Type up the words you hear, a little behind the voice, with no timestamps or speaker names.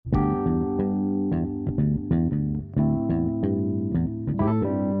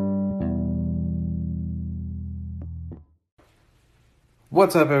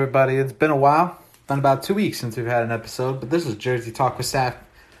What's up, everybody? It's been a while. Been about 2 weeks since we've had an episode, but this is Jersey Talk with Saf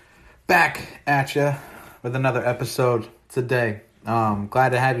back at you with another episode today.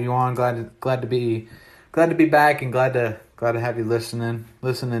 Glad to have you on. Glad to be back, and glad to have you listening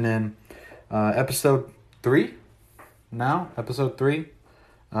in. Episode 3 now. Episode 3.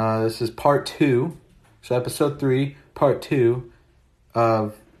 This is part 2. So episode 3, part 2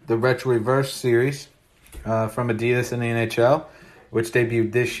 of the Retro Reverse series from Adidas and the NHL, which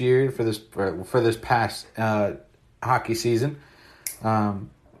debuted this year for this past hockey season.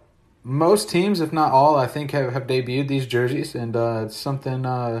 Most teams, if not all, I think have debuted these jerseys, and it's something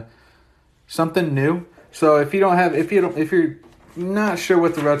new. So if you're not sure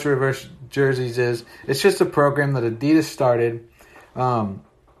what the Retro Reverse jerseys is, it's just a program that Adidas started.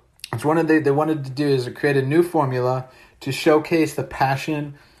 It's one they wanted to do is create a new formula to showcase the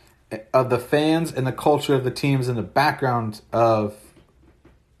passion of the fans and the culture of the teams and the background of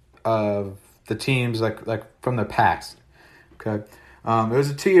the teams like from the past. Okay, it was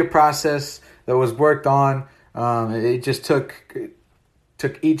a 2-year process that was worked on. It just took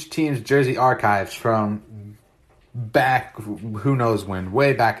each team's jersey archives from back who knows when,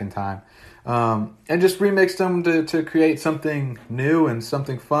 way back in time, and just remixed them to create something new and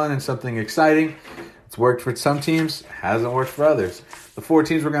something fun and something exciting. It's worked for some teams, hasn't worked for others. The 4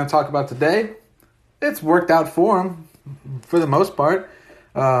 teams we're going to talk about today, it's worked out for them for the most part.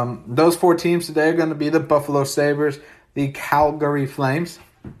 Those 4 teams today are going to be the Buffalo Sabres, the Calgary Flames,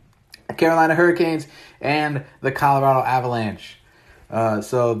 the Carolina Hurricanes, and the Colorado Avalanche.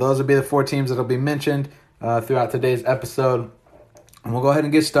 So those will be the 4 teams that will be mentioned throughout today's episode. And we'll go ahead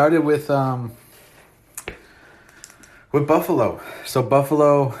and get started with Buffalo. So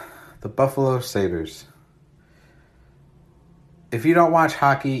the Buffalo Sabres. If you don't watch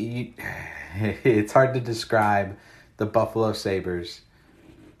hockey, it's hard to describe the Buffalo Sabres,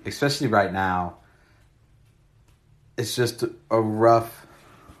 especially right now. It's just a rough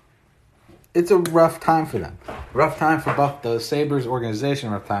time for them. Rough time for the Sabres organization.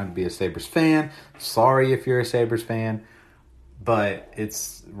 Rough time to be a Sabres fan. Sorry if you're a Sabres fan, but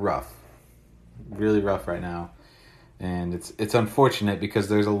it's rough. Really rough right now. And it's unfortunate because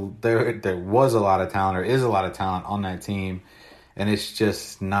there was a lot of talent, or is a lot of talent on that team, and it's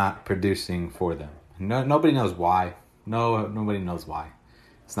just not producing for them. Nobody knows why. Nobody knows why.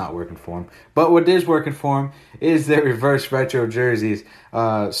 It's not working for them. But what is working for them is their reverse retro jerseys.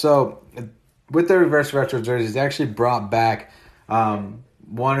 So with their reverse retro jerseys, they actually brought back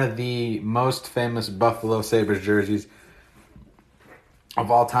one of the most famous Buffalo Sabres jerseys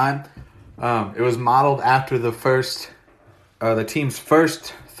of all time. It was modeled after the team's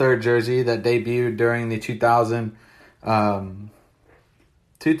first third jersey that debuted during the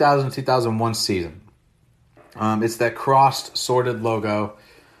 2000-2001 season. It's that crossed, sorted logo.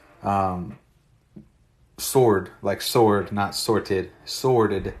 Sword, like sword, not sorted,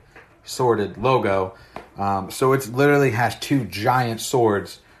 sorted logo. So it literally has 2 giant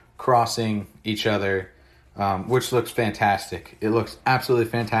swords crossing each other, which looks fantastic. It looks absolutely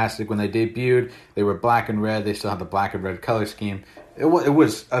fantastic. When they debuted, they were black and red. They still have the black and red color scheme. It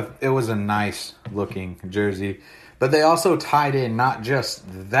was a nice looking jersey, but they also tied in not just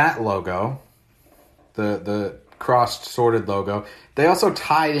that logo, the crossed sorted logo. They also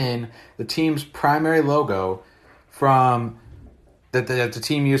tied in the team's primary logo from that the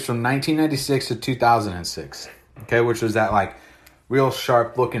team used from 1996 to 2006. Okay, which was that like real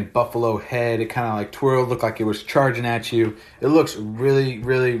sharp looking buffalo head. It kind of like twirled, looked like it was charging at you. It looks really,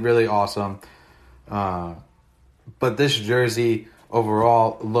 really, really awesome. But this jersey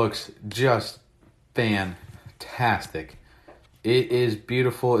overall looks just fantastic. It is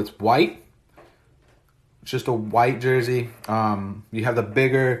beautiful. It's white. It's just a white jersey. You have the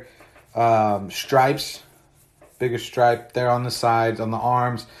bigger stripes, bigger stripe there on the sides, on the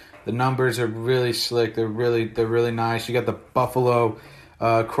arms. The numbers are really slick. They're really nice. You got the buffalo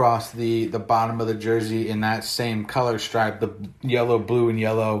across the bottom of the jersey in that same color stripe, the yellow, blue, and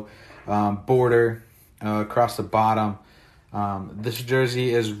yellow border across the bottom. This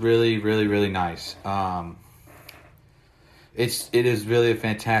jersey is really, really, really nice. It is really a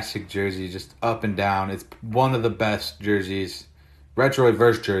fantastic jersey, just up and down. It's one of the best jerseys, retro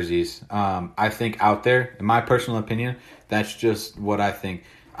reverse jerseys, I think out there. In my personal opinion, that's just what I think.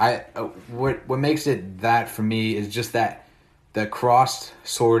 What makes it that for me is just that cross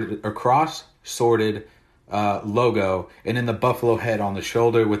sorted logo, and then the buffalo head on the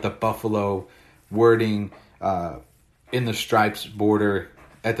shoulder with the buffalo wording in the stripes border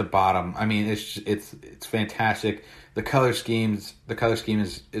at the bottom. I mean, it's fantastic. The color scheme is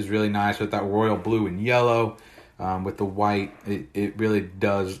really nice with that royal blue and yellow. with the white. It really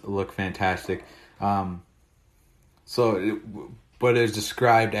does look fantastic. What is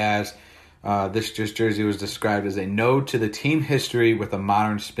described as this jersey was described as a nod to the team history with a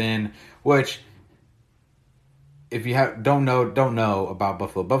modern spin, which, if you don't know about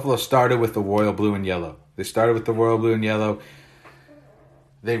Buffalo. Buffalo started with the royal blue and yellow. They started with the royal blue and yellow.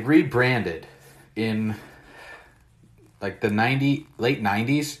 They rebranded in like the late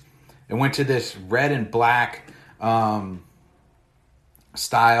 90s and went to this red and black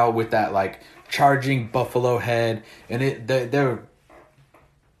style with that like charging buffalo head, and they're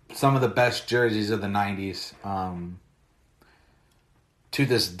some of the best jerseys of the 90s to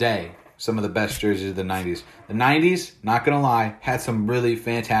this day. Some of the best jerseys of the 90s. The 90s, not going to lie, had some really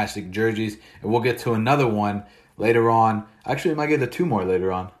fantastic jerseys. And we'll get to another one later on. Actually, I might get to two more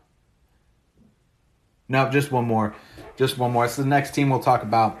later on. No, just one more. Just one more. It's the next team I'll talk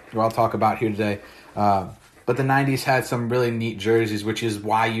about here today. But the 90s had some really neat jerseys, which is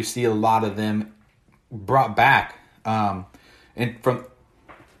why you see a lot of them brought back. Brought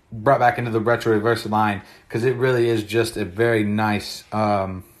back into the retro reverse line. Because it really is just a very nice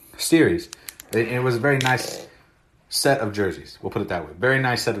series. It was a very nice set of jerseys. We'll put it that way. Very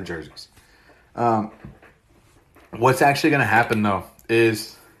nice set of jerseys. What's actually going to happen, though,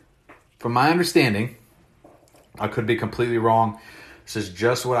 is, from my understanding, I could be completely wrong. This is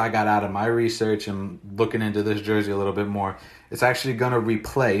just what I got out of my research and looking into this jersey a little bit more. It's actually going to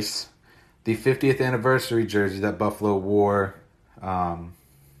replace the 50th anniversary jersey that Buffalo wore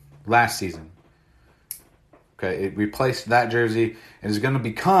last season. Okay, it replaced that jersey and is going to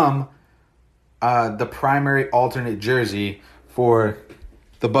become the primary alternate jersey for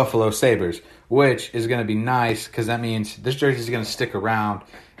the Buffalo Sabres, which is going to be nice because that means this jersey is going to stick around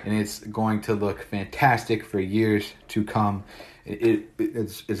and it's going to look fantastic for years to come.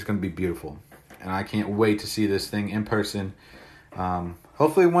 It's going to be beautiful, and I can't wait to see this thing in person.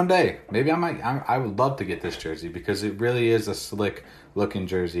 Hopefully one day, maybe I would love to get this jersey because it really is a slick looking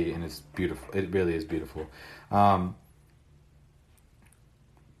jersey and it's beautiful. It really is beautiful.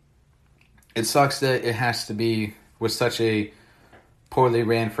 It sucks that it has to be with such a poorly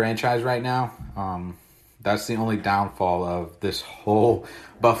ran franchise right now. That's the only downfall of this whole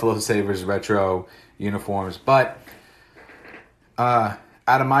Buffalo Sabres retro uniforms. But out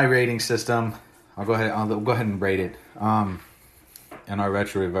of my rating system, I'll go ahead and rate it. In our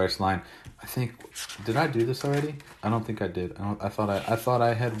retro reverse line, I think, did I do this already? I don't think I did. I thought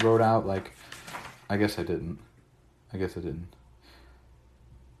I had wrote out like. I guess I didn't.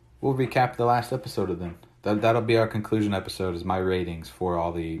 We'll recap the last episode of them. That'll be our conclusion episode, is my ratings for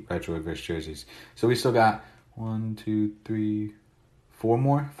all the retro reverse jerseys. So we still got 1, 2, 3, 4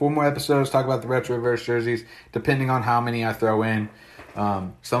 more. 4 more episodes talk about the retro reverse jerseys, depending on how many I throw in.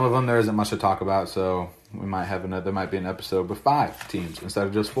 Some of them there isn't much to talk about, so we might have there might be an episode with 5 teams instead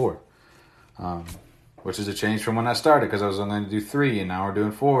of just 4. Which is a change from when I started, because I was only going to do 3, and now we're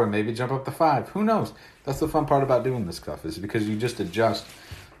doing 4, and maybe jump up to 5. Who knows? That's the fun part about doing this stuff, is because you just adjust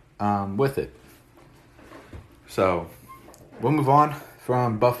with it. So, we'll move on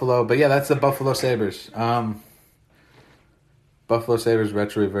from Buffalo. But yeah, that's the Buffalo Sabres. Buffalo Sabres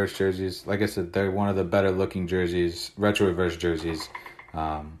retro reverse jerseys. Like I said, they're one of the better looking jerseys, retro reverse jerseys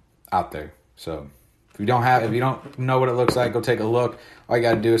out there. So, if you don't know what it looks like, go take a look. All you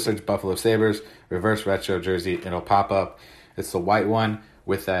got to do is search Buffalo Sabres reverse retro jersey. It'll pop up. It's the white one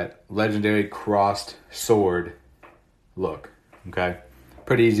with that legendary crossed sword look. Okay,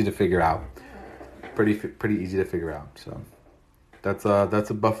 pretty easy to figure out. Pretty easy to figure out. So that's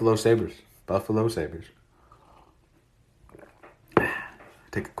a Buffalo Sabres. Buffalo Sabres.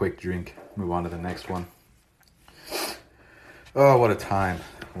 Take a quick drink. Move on to the next one. Oh, what a time!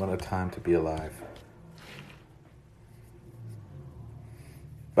 What a time to be alive.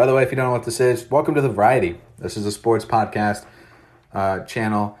 By the way, if you don't know what this is, welcome to The Variety. This is a sports podcast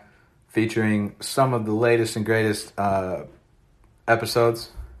channel featuring some of the latest and greatest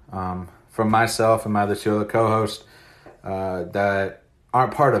episodes from myself and my other two co-hosts that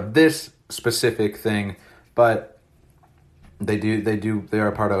aren't part of this specific thing, but they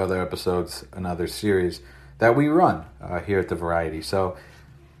are part of other episodes and other series that we run here at The Variety. So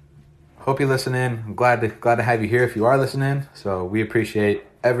hope you listen in. I'm glad to have you here if you are listening. So we appreciate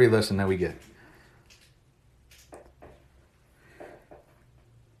every listen that we get.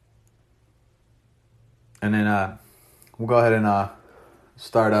 And then we'll go ahead and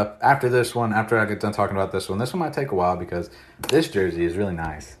start up after this one. After I get done talking about this one might take a while because this jersey is really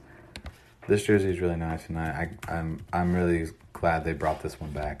nice. This jersey is really nice, and I'm really glad they brought this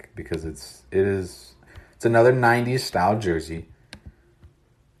one back because it's another 90s style jersey.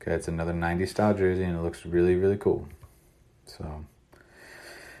 Okay, it's another 90s style jersey, and it looks really, really cool. So,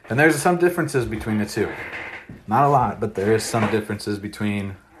 and there's some differences between the two. Not a lot, but there is some differences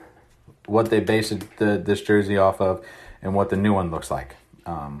between what they base this jersey off of and what the new one looks like.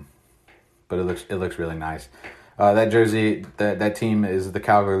 But it looks really nice. That jersey, that team is the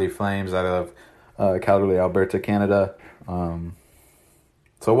Calgary Flames out of Calgary, Alberta, Canada.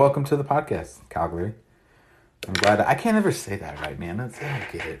 So welcome to the podcast, Calgary. I'm glad I can't ever say that right, man. I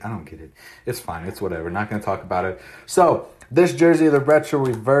don't get it. It's fine. It's whatever. Not going to talk about it. So this jersey of the Retro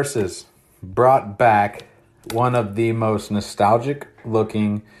Reverses brought back one of the most nostalgic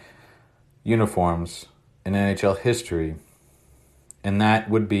looking uniforms in NHL history. And that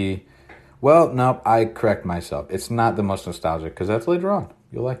would be, well, no, I correct myself. It's not the most nostalgic because that's later on.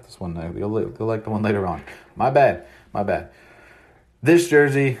 You'll like this one. You'll like the one later on. My bad. This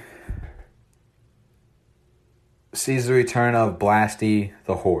jersey sees the return of Blasty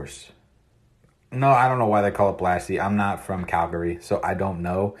the horse. No, I don't know why they call it Blasty. I'm not from Calgary, so I don't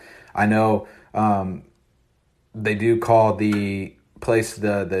know. I know they do call the place,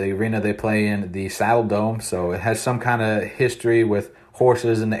 the arena they play in, the Saddle Dome, so it has some kind of history with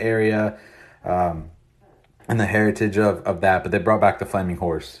horses in the area and the heritage of that, but they brought back the Flaming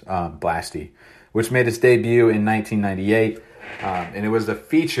Horse, Blasty, which made its debut in 1998, and it was a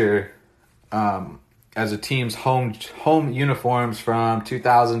feature as a team's home uniforms from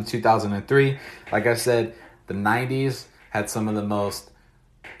 2000 to 2003. Like I said, the 90s had some of the most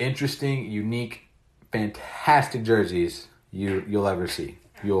interesting, unique, fantastic jerseys you'll ever see.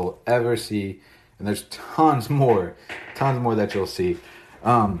 And there's tons more that you'll see.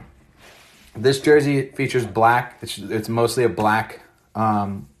 This jersey features black. It's mostly a black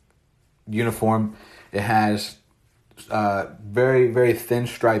uniform. It has very, very thin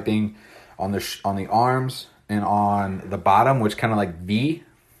striping on the arms and on the bottom, which kind of like V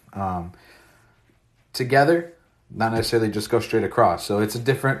together, not necessarily just go straight across. So it's a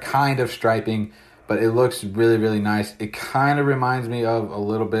different kind of striping, but it looks really, really nice. It kind of reminds me of a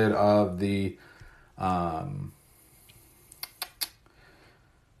little bit of the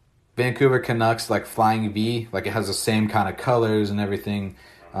Vancouver Canucks, like Flying V. Like it has the same kind of colors and everything.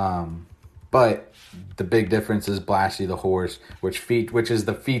 But the big difference is Blasty the horse, which is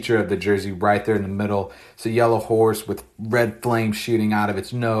the feature of the jersey right there in the middle. It's a yellow horse with red flames shooting out of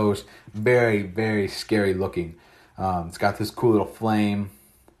its nose. Very, very scary looking. It's got this cool little flame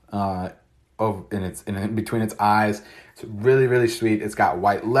in between its eyes. It's really, really sweet. It's got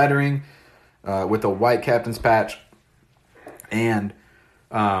white lettering with a white captain's patch and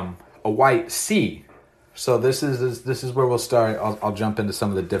a white C. So this is where we'll start. I'll jump into some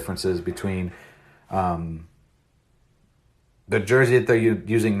of the differences between the jersey that they're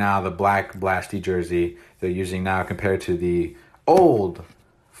using now, the black Blasty jersey they're using now, compared to the old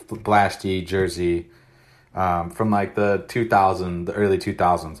Blasty jersey from like the early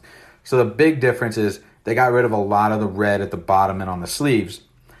 2000s. So the big difference is they got rid of a lot of the red at the bottom and on the sleeves.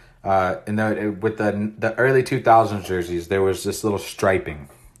 With the early 2000s jerseys, there was this little striping.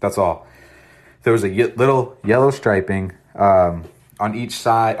 That's all. There was a little yellow striping on each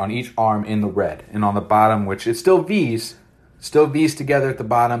side, on each arm in the red. And on the bottom, which is still V's together at the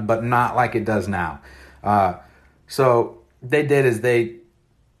bottom, but not like it does now. So they did is they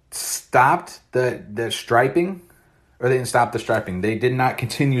stopped the striping, or they didn't stop the striping. They did not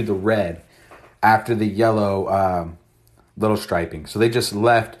continue the red after the yellow little striping. So they just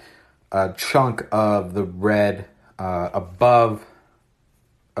left a chunk of the red above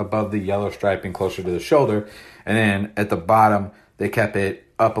the yellow striping closer to the shoulder, and then at the bottom they kept it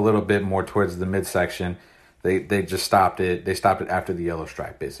up a little bit more towards the midsection. They just stopped it. They stopped it after the yellow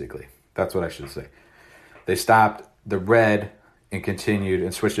stripe, basically. That's what I should say. They stopped the red and continued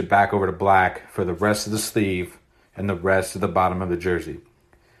and switched it back over to black for the rest of the sleeve and the rest of the bottom of the jersey.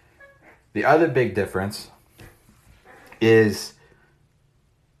 The other big difference is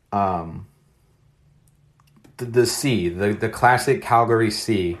the C, the classic Calgary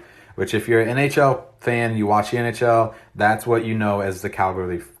C, which if you're an NHL fan, you watch the NHL, that's what you know as the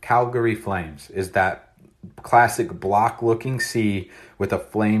Calgary Flames, is that classic block-looking C with a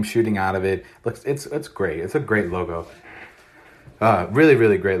flame shooting out of it. It's great. It's a great logo. Really,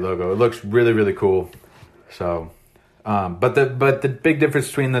 really great logo. It looks really, really cool. So, but the big difference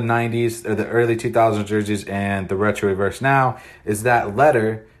between the 90s or the early 2000s jerseys and the retro reverse now is that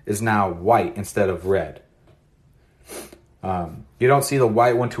letter is now white instead of red. You don't see the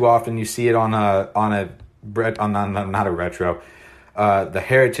white one too often. You see it on not a retro, the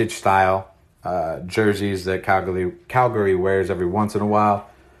heritage style jerseys that Calgary wears every once in a while.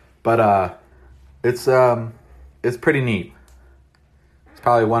 But it's pretty neat.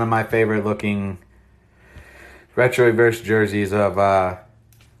 probably one of my favorite looking retro reverse jerseys of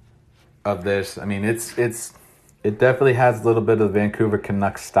this. I mean, it definitely has a little bit of Vancouver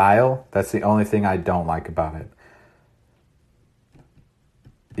Canucks style. That's the only thing I don't like about it.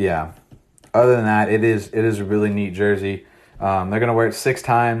 Yeah. Other than that, it is a really neat jersey. They're gonna wear it 6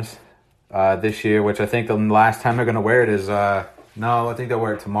 times this year, which I think the last time they're gonna wear it is no, I think they'll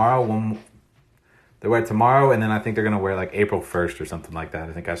wear it tomorrow. They wear it tomorrow, and then I think they're gonna wear like April 1st or something like that.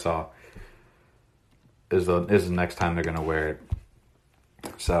 I think I saw is the next time they're gonna wear it.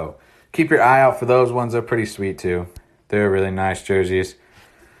 So keep your eye out for those ones. They're pretty sweet too. They're really nice jerseys.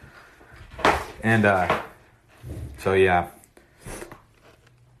 And so yeah.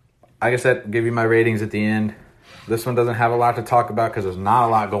 Like I said, give you my ratings at the end. This one doesn't have a lot to talk about because there's not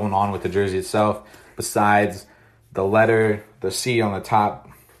a lot going on with the jersey itself besides the letter, the C on the top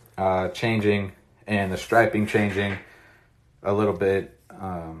changing, and the striping changing a little bit.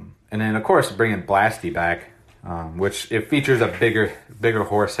 And then, of course, bringing Blasty back, which it features a bigger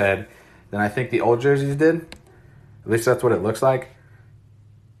horse head than I think the old jerseys did. At least that's what it looks like.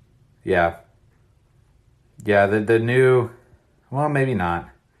 Yeah. Yeah, the new... Well, maybe not.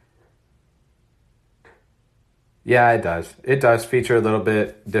 Yeah, it does. It does feature a little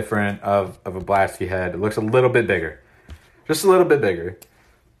bit different of a Blasty head. It looks a little bit bigger. Just a little bit bigger.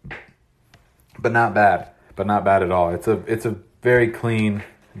 But not bad. But not bad at all. It's a very clean,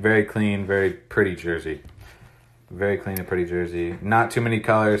 very pretty jersey. Very clean and pretty jersey. Not too many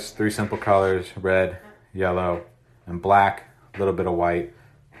colors. 3 simple colors. Red, yellow, and black. A little bit of white.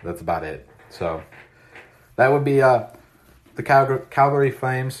 That's about it. So that would be the Calgary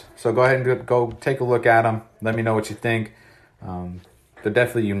Flames. So go ahead and go take a look at them. Let me know what you think. They're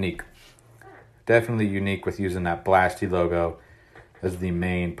definitely unique. Definitely unique with using that Blasty logo as the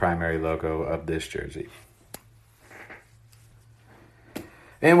main primary logo of this jersey.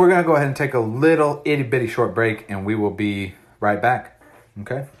 And we're going to go ahead and take a little itty bitty short break, and we will be right back.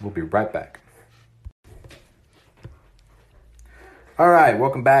 Okay? We'll be right back. All right,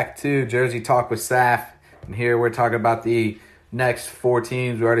 welcome back to Jersey Talk with Saf. And here we're talking about the next 4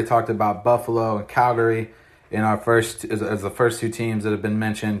 teams. We already talked about Buffalo and Calgary in our first as the first 2 teams that have been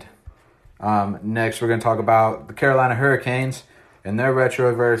mentioned. Next, we're going to talk about the Carolina Hurricanes and their retro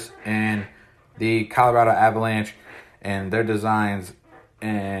reverse, and the Colorado Avalanche and their designs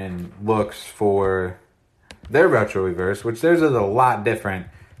and looks for their retro reverse, which theirs is a lot different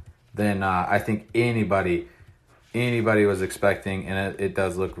than I think anybody was expecting, and it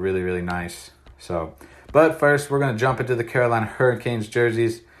does look really nice. So, but first, we're going to jump into the Carolina Hurricanes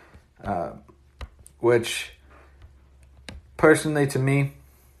jerseys, which personally to me,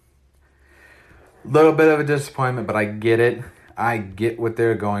 a little bit of a disappointment, but I get it. I get what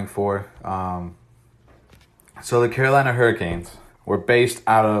they're going for. So the Carolina Hurricanes were based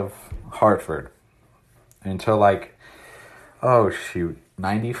out of Hartford until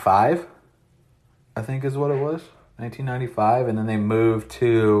 95, I think is what it was, 1995, and then they moved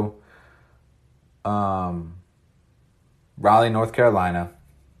to Raleigh, North Carolina.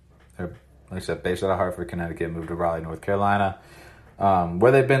 They're, like I said, based out of Hartford, Connecticut, moved to Raleigh, North Carolina.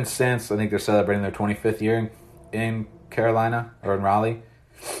 Where they've been since, I think they're celebrating their 25th year in Carolina, or in Raleigh.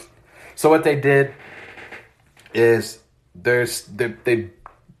 So what they did is they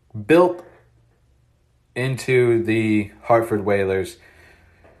built into the Hartford Whalers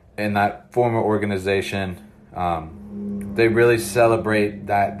in that former organization. They really celebrate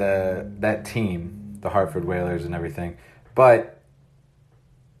that team, the Hartford Whalers and everything. But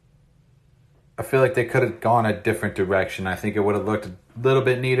I feel like they could have gone a different direction. I think it would have looked a little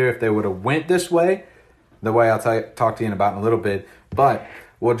bit neater if they would have went this way, the way I'll talk to you about in a little bit. But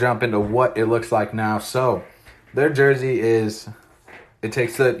we'll jump into what it looks like now. So their jersey it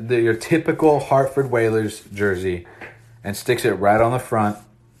takes your typical Hartford Whalers jersey and sticks it right on the front.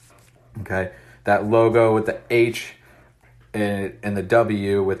 Okay, that logo with the H and the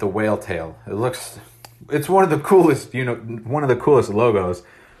W with the whale tail. It's one of the coolest, logos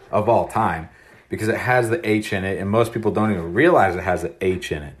of all time, because it has the H in it, and most people don't even realize it has the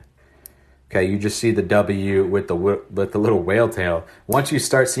H in it. Okay, you just see the W with the little whale tail. Once you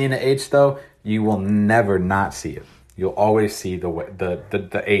start seeing the H, though, you will never not see it. You'll always see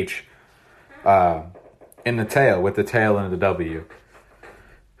the H in the tail, with the tail and the W.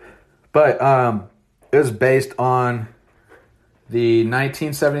 But it was based on the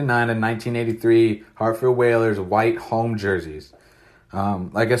 1979 and 1983 Hartford Whalers white home jerseys.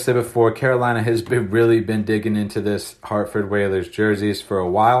 Like I said before, Carolina has really been digging into this Hartford Whalers jerseys for a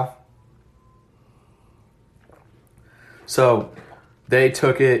while. So they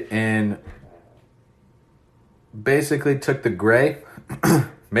took it and basically took the gray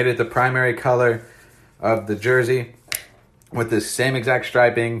Made it the primary color of the jersey with the same exact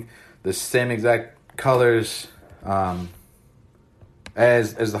striping, the same exact colors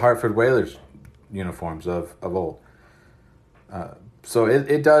as the Hartford Whalers uniforms of old. So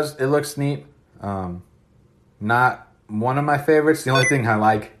it looks neat. Not one of my favorites. The only thing I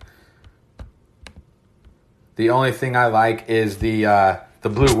like is the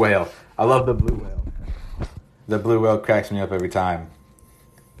blue whale. I love the blue whale. The blue whale cracks me up every time.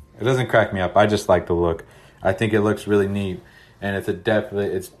 It doesn't crack me up. I just like the look. I think it looks really neat, and it's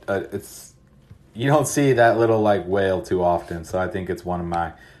you don't see that little like whale too often. So I think it's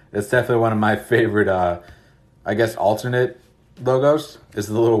definitely one of my favorite. I guess alternate logos is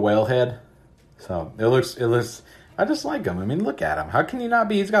the little whale head. So it looks. I just like him. I mean, look at him. How can you not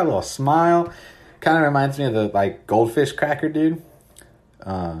be? He's got a little smile. Kind of reminds me of the like goldfish cracker dude,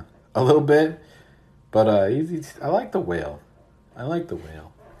 a little bit. But I like the whale. I like the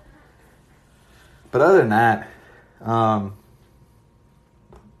whale. But other than that,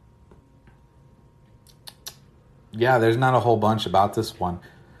 yeah, there's not a whole bunch about this one.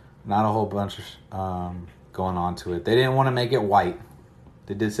 Not a whole bunch going on to it. They didn't want to make it white.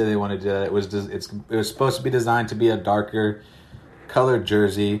 They did say they wanted to. It was supposed to be designed to be a darker colored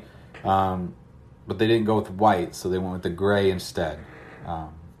jersey, but they didn't go with white, so they went with the gray instead.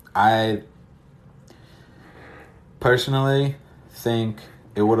 I personally think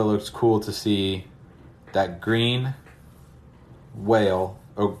it would have looked cool to see that green whale,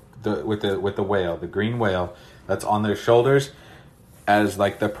 or with the whale, the green whale that's on their shoulders as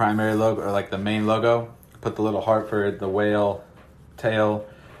like the primary logo or like the main logo. Put the little Hartford, the whale tail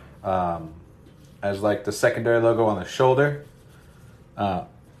as like the secondary logo on the shoulder, and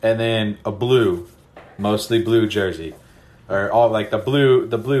then a mostly blue jersey, or all like the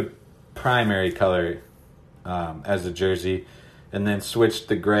blue primary color as the jersey, and then switch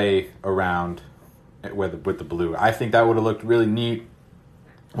the gray around with the blue. I think that would have looked really neat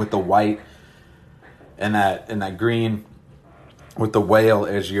with the white and that green with the whale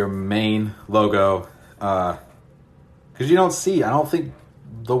as your main logo. Because I don't think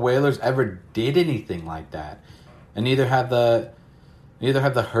the Whalers ever did anything like that, and neither have the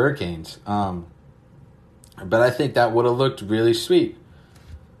Hurricanes. But I think that would have looked really sweet.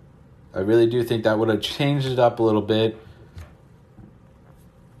 I really do think that would have changed it up a little bit.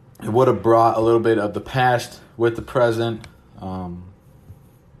 It would have brought a little bit of the past with the present.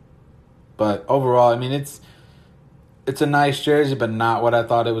 But overall, I mean, it's a nice jersey, but not what I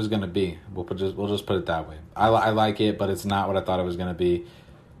thought it was going to be. We'll just put it that way. I like it, but it's not what I thought it was going to be.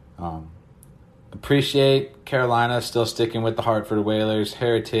 Appreciate Carolina still sticking with the Hartford Whalers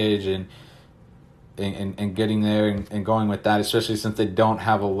heritage and getting there and going with that, especially since they don't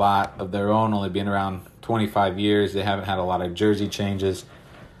have a lot of their own, only being around 25 years. They haven't had a lot of jersey changes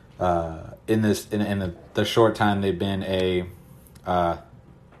in the short time they've been a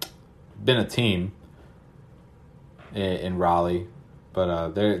team in Raleigh.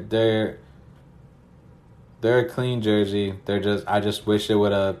 But they're a clean jersey. I just wish they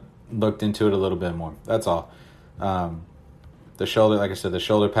would have looked into it a little bit more. That's all. The shoulder, like I said, the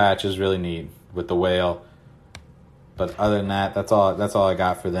shoulder patch is really neat with the whale. But other than that, that's all I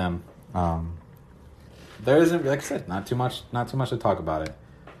got for them. There isn't, like I said, not too much to talk about it.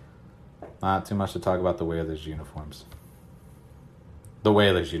 Not too much to talk about the Whalers uniforms. The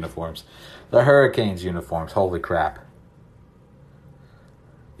Whalers uniforms. The Hurricanes uniforms. Holy crap.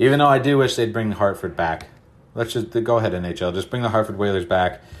 Even though I do wish they'd bring Hartford back. Let's just go ahead, NHL. Just bring the Hartford Whalers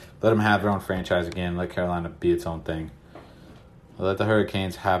back. Let them have their own franchise again. Let Carolina be its own thing. Let the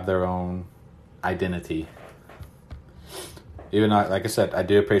Hurricanes have their own identity. Even though, like I said, I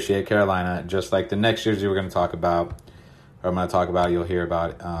do appreciate Carolina. Just like the next jersey we're going to talk about, or I'm going to talk about, you'll hear about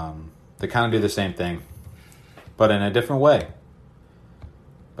it. They kind of do the same thing, but in a different way.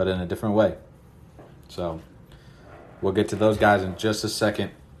 So we'll get to those guys in just a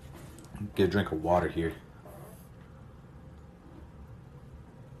second. Get a drink of water here.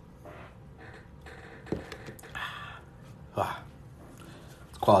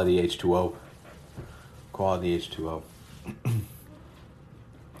 It's quality H2O. Quality H2O.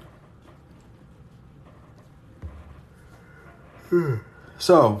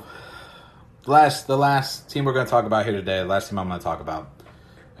 So, the last team we're going to talk about here today, the last team I'm going to talk about,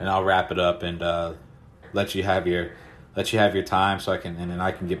 and I'll wrap it up and let you have your time so then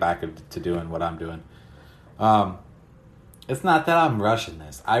I can get back to doing what I'm doing. It's not that I'm rushing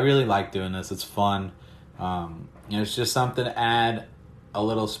this. I really like doing this. It's fun. It's just something to add a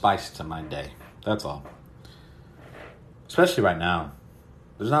little spice to my day. That's all. Especially right now.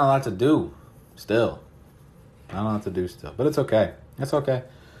 There's not a lot to do still. But it's okay. It's okay.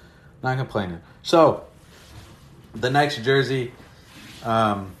 Not complaining. So, the next jersey,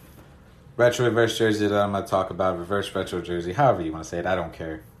 retro reverse jersey that I'm going to talk about, reverse retro jersey, however you want to say it, I don't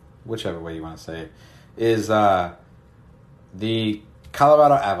care. Whichever way you want to say it, is the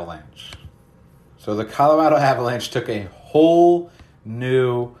Colorado Avalanche. So the Colorado Avalanche took a whole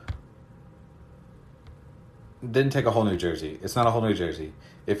new... Didn't take a whole new jersey. It's not a whole new jersey.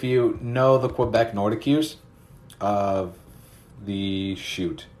 If you know the Quebec Nordiques of the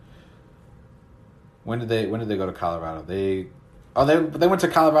shoot... When did they go to Colorado? They went to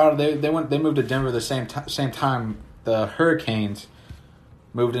Colorado. They moved to Denver the same time the Hurricanes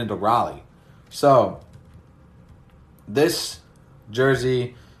moved into Raleigh. So this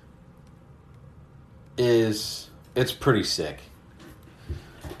jersey it's pretty sick.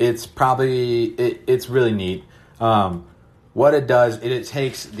 It's really neat. What it does, it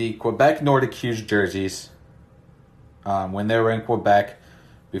takes the Quebec Nordiques jerseys when they were in Quebec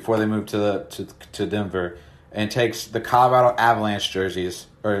before they moved to Denver, and takes the Colorado Avalanche jerseys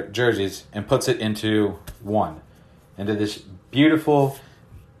and puts it into this beautiful,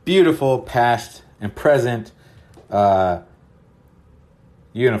 beautiful past and present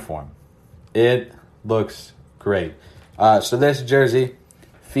uniform. It looks great. So this jersey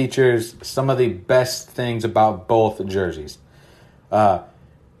features some of the best things about both jerseys. It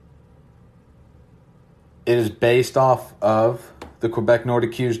is based off of the Quebec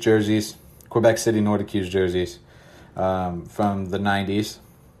Nordiques jerseys, Quebec City Nordiques jerseys from the 90s.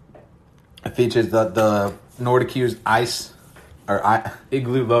 It features the Nordiques ice or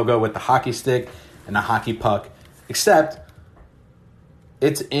igloo logo with the hockey stick and the hockey puck, except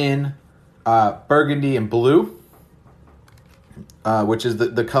it's in burgundy and blue, which is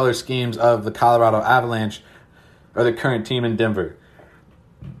the color schemes of the Colorado Avalanche, or the current team in Denver,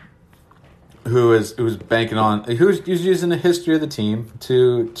 who's using the history of the team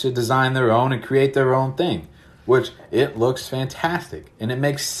to design their own and create their own thing, which it looks fantastic. And it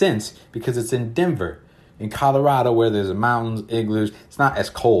makes sense because it's in Denver, in Colorado, where there's mountains, igloos. It's not as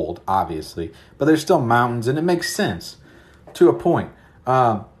cold, obviously, but there's still mountains, and it makes sense to a point.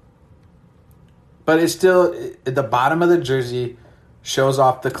 But it's still, at the bottom of the jersey shows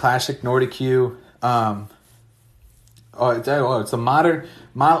off the classic Nordique. It's a modern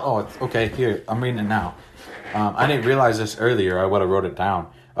model. Okay, here, I'm reading it now. I didn't realize this earlier. I would have wrote it down.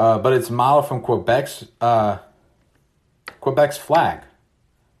 But it's modeled from Quebec's flag.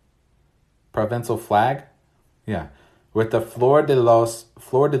 Provincial flag? Yeah. With the Fleur de Lis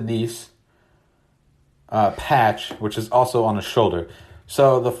patch, which is also on the shoulder.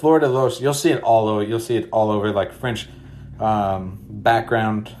 So the Fleur de Lis, you'll see it all over. You'll see it all over, like French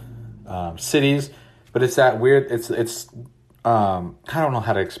background cities. But it's that weird. It's I don't know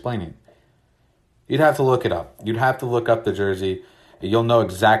how to explain it. You'd have to look it up. You'd have to look up the jersey. You'll know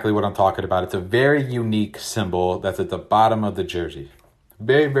exactly what I'm talking about. It's a very unique symbol that's at the bottom of the jersey.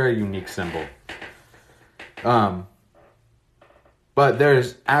 Very, very unique symbol. But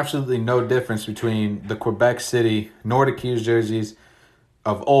there's absolutely no difference between the Quebec City Nordiques jerseys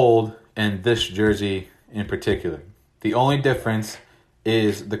of old and this jersey in particular. The only difference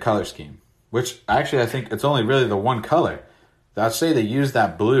is the color scheme, which actually I think it's only really the one color. I'd say they use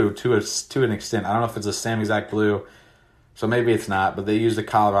that blue to an extent. I don't know if it's the same exact blue, so maybe it's not, but they use the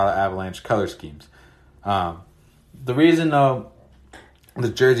Colorado Avalanche color schemes. The reason, though, the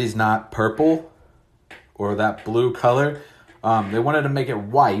jersey's not purple or that blue color, they wanted to make it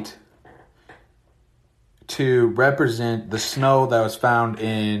white to represent the snow that was found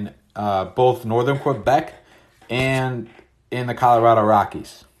in both northern Quebec and in the Colorado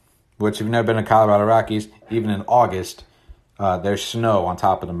Rockies. Which, if you've never been to Colorado Rockies, even in August, there's snow on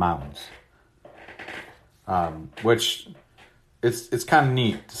top of the mountains. Which it's kind of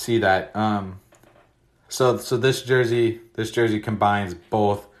neat to see that. So this jersey combines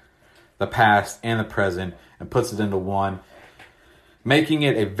both the past and the present and puts it into one, making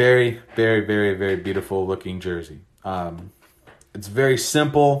it a very, very, very, very beautiful looking jersey. It's very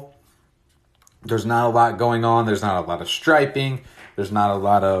simple. There's not a lot going on. There's not a lot of striping. There's not a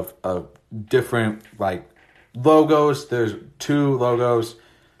lot of different like logos. There's two logos.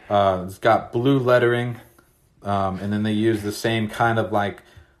 It's got blue lettering, and then they use the same kind of like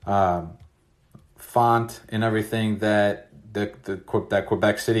font and everything that that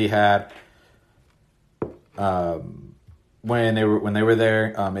Quebec City had when they were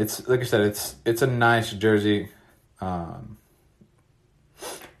there. It's like I said, it's a nice jersey. So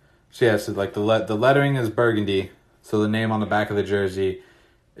yeah, so like the lettering is burgundy. So the name on the back of the jersey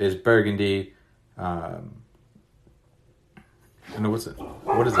is burgundy. No, what's it?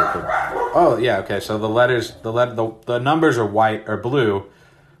 What is it? Oh yeah, okay. So the numbers are white or blue,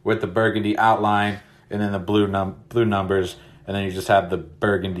 with the burgundy outline, and then the blue numbers, and then you just have the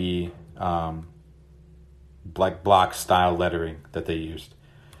burgundy, like block style lettering that they used,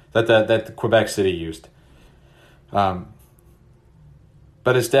 that the Quebec City used. But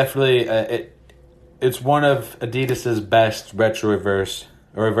it's definitely it's one of Adidas's best reverse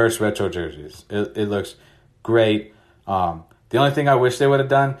retro jerseys. It looks great. The only thing I wish they would have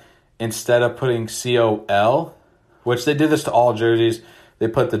done, instead of putting COL, which they did this to all jerseys, they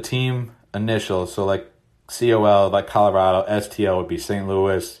put the team initials. So like COL, like Colorado, STL would be St.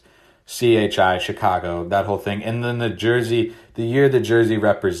 Louis, CHI, Chicago, that whole thing. And then the jersey, the year the jersey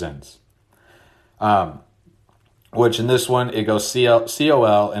represents. Which in this one, it goes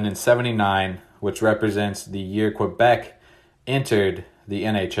COL, and in 79, which represents the year Quebec entered the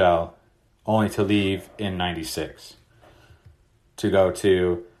NHL, only to leave in 96. To go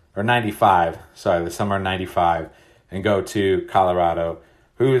to, or 95, sorry, the summer of 95, and go to Colorado,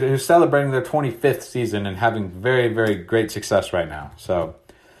 who's celebrating their 25th season and having very, very great success right now. So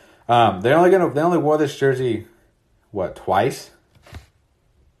they only wore this jersey, twice?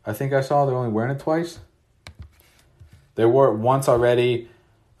 I think I saw they're only wearing it twice. They wore it once already,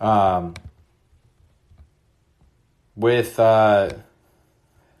 with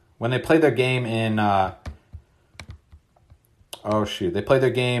when they played their game in. They played their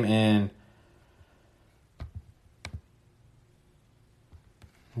game in.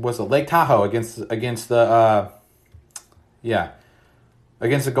 Was it Lake Tahoe against the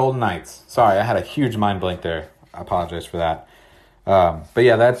against the Golden Knights? Sorry, I had a huge mind blank there. I apologize for that. But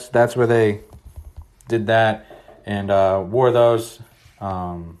yeah, that's where they did that and wore those.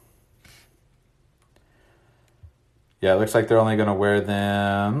 It looks like they're only going to wear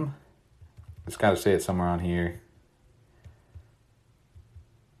them. Just got to say it somewhere on here.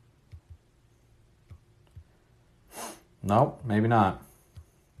 Nope, maybe not.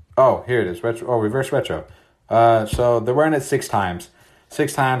 Oh, here it is. Reverse retro. So they're wearing it 6 times.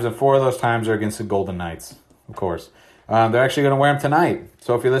 6 times, and 4 of those times are against the Golden Knights, of course. They're actually going to wear them tonight.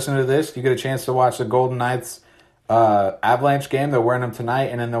 So if you're listening to this, you get a chance to watch the Golden Knights Avalanche game. They're wearing them tonight,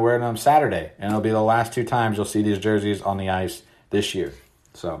 and then they're wearing them Saturday. And it'll be the last 2 times you'll see these jerseys on the ice this year.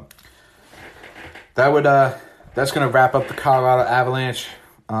 So that's going to wrap up the Colorado Avalanche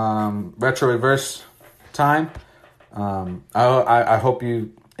retro reverse time. I hope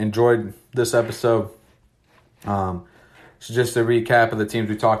you enjoyed this episode. So just a recap of the teams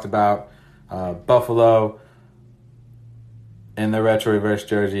we talked about. Buffalo in the retro reverse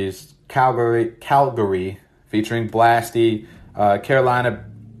jerseys. Calgary featuring Blasty. Carolina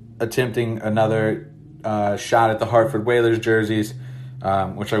attempting another shot at the Hartford Whalers jerseys,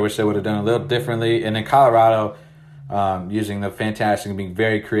 which I wish they would have done a little differently. And then Colorado using the Fantastic and being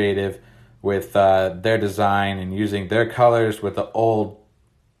very creative with their design and using their colors with the old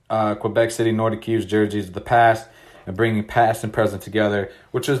Quebec City Nordic Hughes jerseys of the past and bringing past and present together,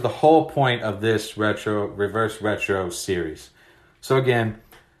 which is the whole point of this reverse retro series. So again,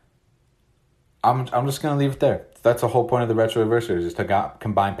 I'm just going to leave it there. That's the whole point of the retro reverse series, is to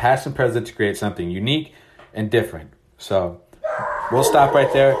combine past and present to create something unique and different. So we'll stop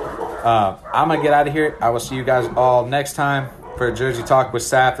right there. I'm going to get out of here. I will see you guys all next time for Jersey Talk with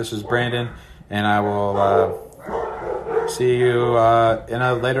Saf. This is Brandon, and I will see you in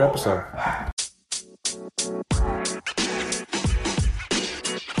a later episode.